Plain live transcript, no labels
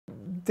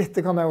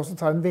dette kan jeg også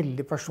ta en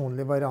veldig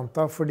personlig variant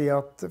av, fordi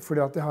at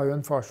jeg har jo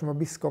en far som var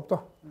biskop da.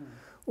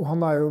 Og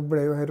han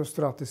ble jo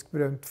herostratisk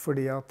berømt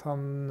fordi at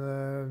han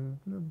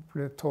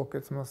ble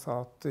tolket som han sa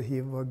at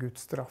hiv var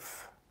Guds straff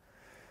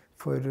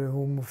for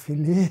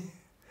homofili.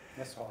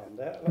 Jeg sa han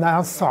det? Eller? Nei,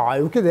 han sa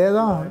jo ikke det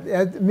da.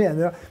 Jeg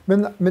mener,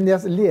 men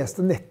jeg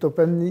leste nettopp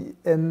en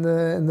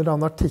eller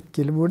annen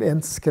artikkel hvor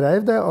en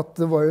skrev det, at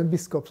det var jo en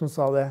biskop som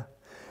sa det.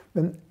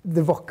 Men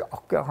det var ikke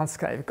akkurat, han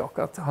skrev ikke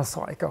akkurat, han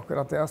sa ikke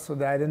akkurat det. Så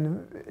det en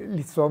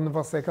litt sånn,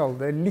 hva skal jeg kalle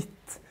det,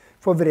 litt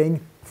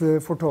forvrengt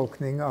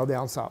fortolkning av det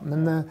han sa.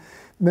 Men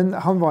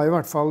han var i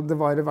hvert fall, det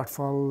var i hvert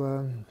fall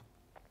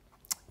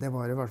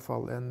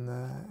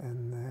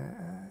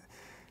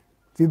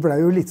vi ble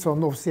jo litt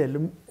sånn offisielle,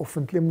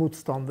 offentlige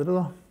motstandere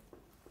da.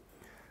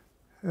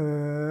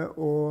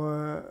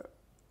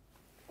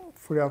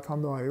 Fordi at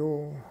han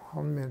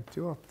mente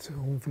jo at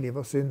homofili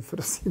var synd, for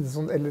å si det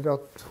sånn, eller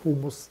at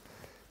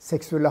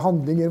seksuelle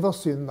handlinger var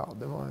synd da,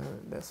 det var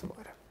det som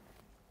var.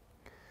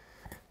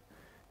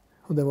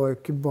 Og det var jo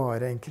ikke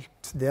bare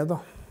enkelt det da.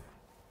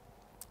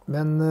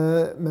 Men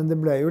det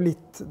ble jo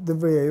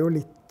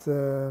litt,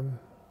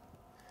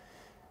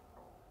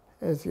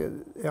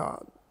 ja,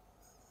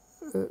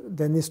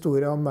 den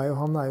historien om meg og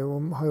han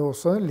har jo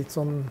også litt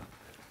sånn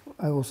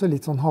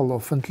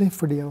halvoffentlig,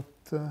 fordi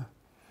at,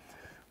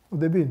 og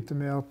det begynte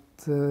med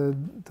at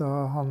da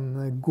han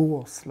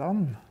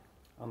Gåsland,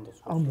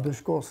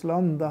 Anders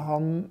Gåsland, da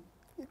han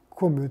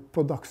kom ut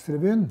på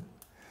Dagsrevyen,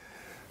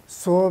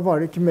 så var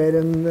det ikke mer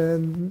enn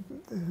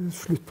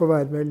slutt på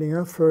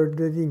værmeldingen før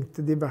det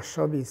ringte diverse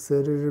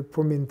aviser på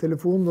min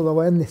telefon, og da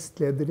var jeg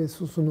nestleder i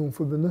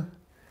Sosionomforbundet.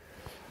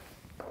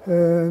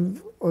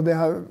 Og det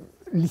har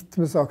litt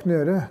med saken å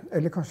gjøre,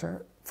 eller kanskje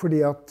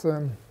fordi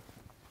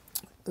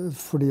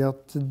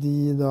at de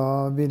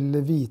da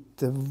ville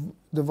vite,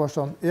 det var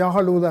sånn, ja,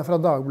 hallo, det fra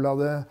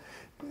Dagbladet,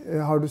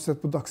 har du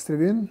sett på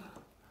Dagsrevyen?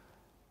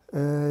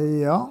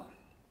 Ja.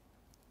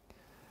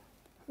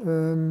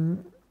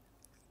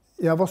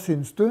 Ja, hva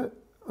syns du?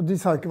 Og de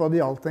sa ikke hva det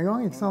gjaldt en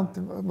gang, ikke sant?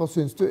 Hva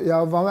syns du? Ja,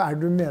 hva det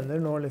du mener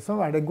nå, liksom?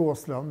 Det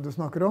Gåsland du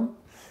snakker om?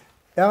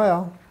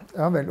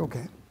 Ja vel, ok.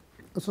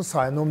 Og så sa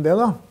jeg noe om det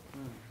da.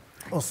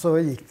 Og så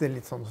gikk det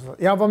litt sånn,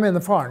 ja, hva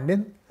mener faren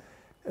din?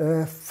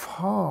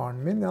 Faren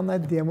min? Ja, nei,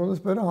 det må du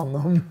spørre han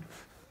om.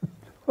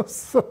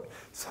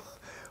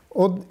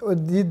 og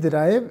de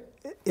drev,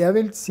 jeg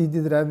vil si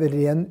de drev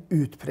ren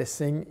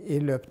utpressing i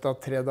løpet av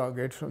 3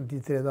 dager, de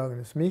 3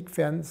 dagene som gikk.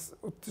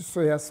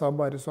 Så jeg sa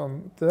bare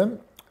sånn til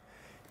dem,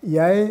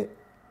 jeg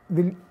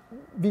vil,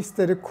 hvis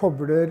dere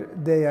kobler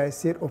det jeg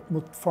sier opp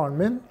mot faren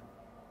min,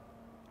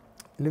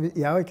 eller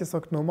jeg har ikke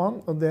sagt noe om han,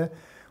 og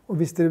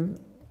hvis dere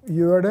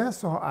gjør det,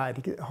 så er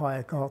jeg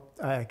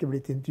ikke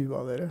blitt intervjuet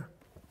av dere.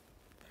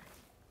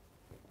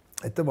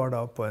 Dette var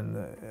da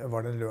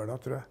var det en lørdag,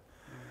 tror jeg.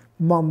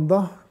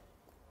 Mandag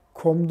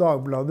kom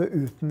Dagbladet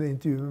uten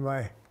intervju med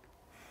meg.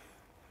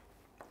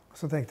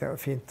 Så tenkte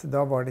jeg, fint,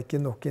 da var det ikke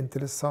nok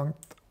interessant.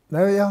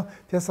 Nei, ja,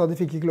 for jeg sa de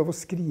fikk ikke lov å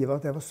skrive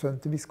at jeg var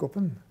sønn til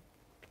biskopen.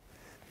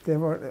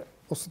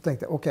 Og så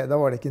tenkte jeg, ok, da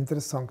var det ikke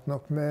interessant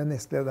nok med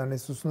nestlederen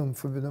i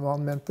Sosionomforbundet hva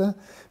han mente,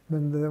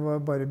 men det var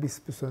bare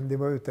bispesønn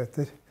de var ute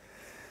etter.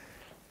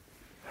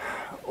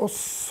 Og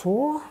så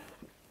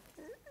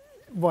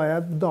var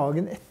jeg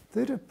dagen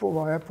etter på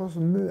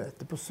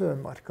møte på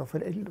Sørmarka for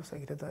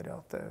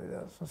LO-sekretariatet.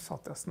 Så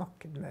satt jeg og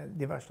snakket med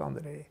diverse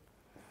andre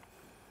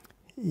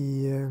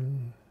i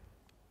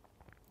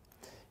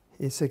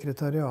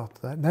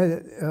sekretariatet der. Nei,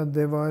 ja,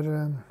 det var...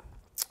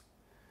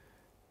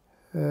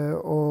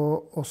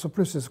 Og så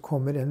plutselig så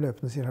kommer en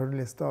løpende og sier, har du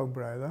lest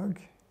Dagbladet i dag?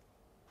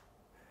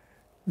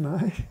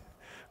 Nei.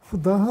 Og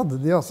da hadde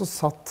de altså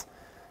satt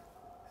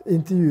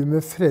intervju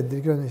med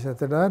Arne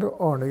Grønningsæter der, og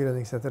Arne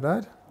Grønningsæter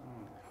der.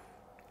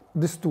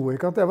 Det sto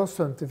ikke at jeg var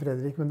sønn til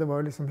Fredrik, men det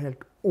var liksom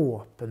helt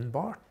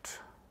åpenbart.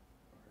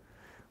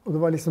 Og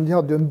det var liksom, de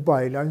hadde jo en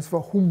byline som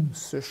var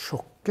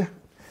homsesjokket.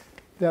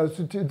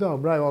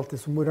 Dagbladet er jo alltid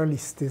så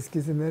moralistisk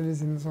i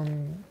sine sånn...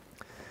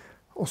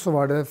 Og så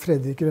var det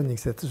Arne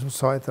Grønningsæter som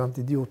sa et eller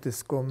annet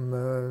idiotisk om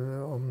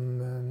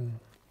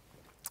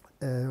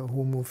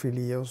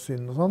homofili og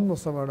synd og sånn, og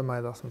så var det meg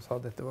da som sa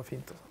at dette var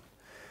fint og sånn.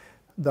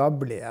 Da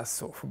ble jeg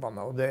så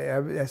forbannet. Og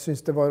jeg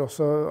synes det var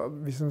også,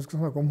 hvis vi skal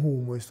snakke om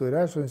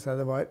homohistorier, så synes jeg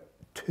det var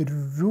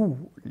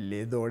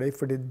utrolig dårlig,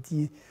 fordi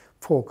de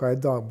folka i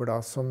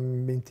Dagbladet som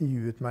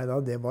intervjuet meg da,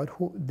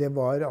 det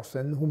var altså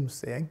en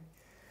homsegjeng.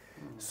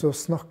 Så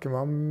snakker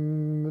man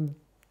om,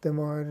 det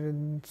var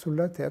en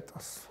solidaritet,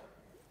 altså.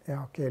 Jeg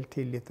har ikke helt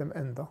tilgitt dem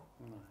enda.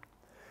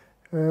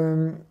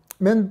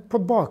 Men på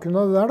bakgrunn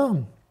av det der da,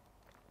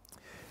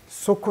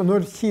 så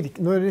når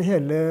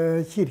hele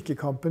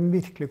kirkekampen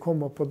virkelig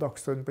kom opp på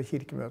dagsordenen på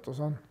kirkemøte og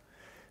sånn,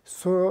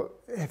 så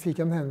jeg fikk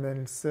en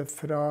henvendelse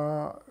fra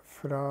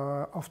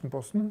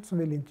Aftenposten som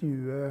ville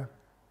intervjue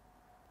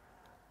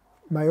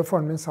meg og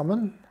faren min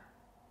sammen.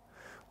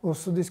 Og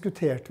så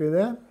diskuterte vi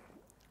det,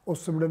 og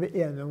så ble vi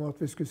enige om at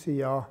vi skulle si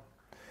ja.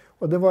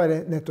 Og det var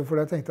nettopp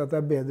fordi jeg tenkte at det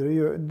er bedre å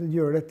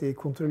gjøre dette i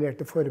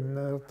kontrollerte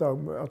formene,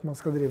 at man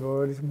skal drive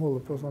og liksom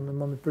holde på sånn og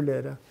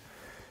manipulere.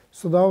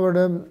 Så da var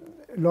det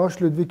Lars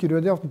Ludvig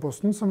Rød i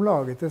Aftenposten som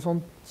laget det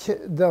sånn,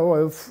 det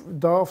var jo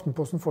da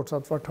Aftenposten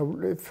fortsatt var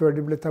før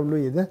de ble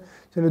tabloide,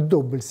 så er det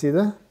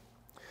dobbeltside,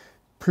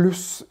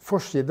 pluss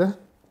forside,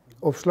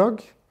 oppslag,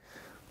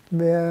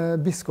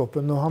 med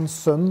biskopen og hans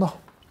sønn da.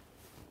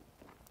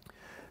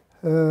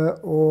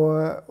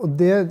 Og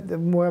det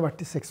må ha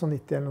vært i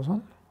 96 eller noe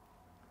sånt.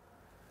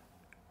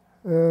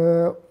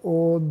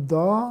 Og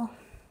da,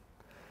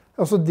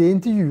 altså det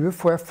intervjuet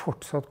får jeg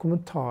fortsatt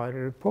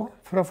kommentarer på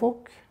fra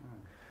folk,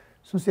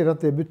 som sier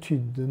at det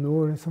betydde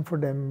noe liksom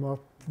for dem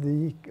at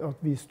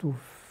vi sto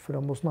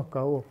frem og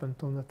snakket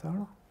åpent om dette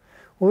her da.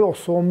 Og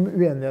også om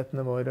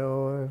uenighetene våre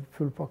og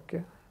full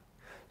pakke.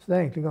 Så det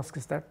er egentlig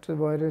ganske sterkt. Det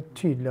var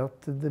tydelig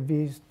at vi,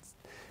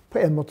 på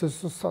en måte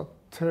så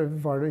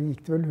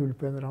gikk det vel hull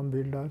på en eller annen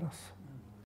byll der altså.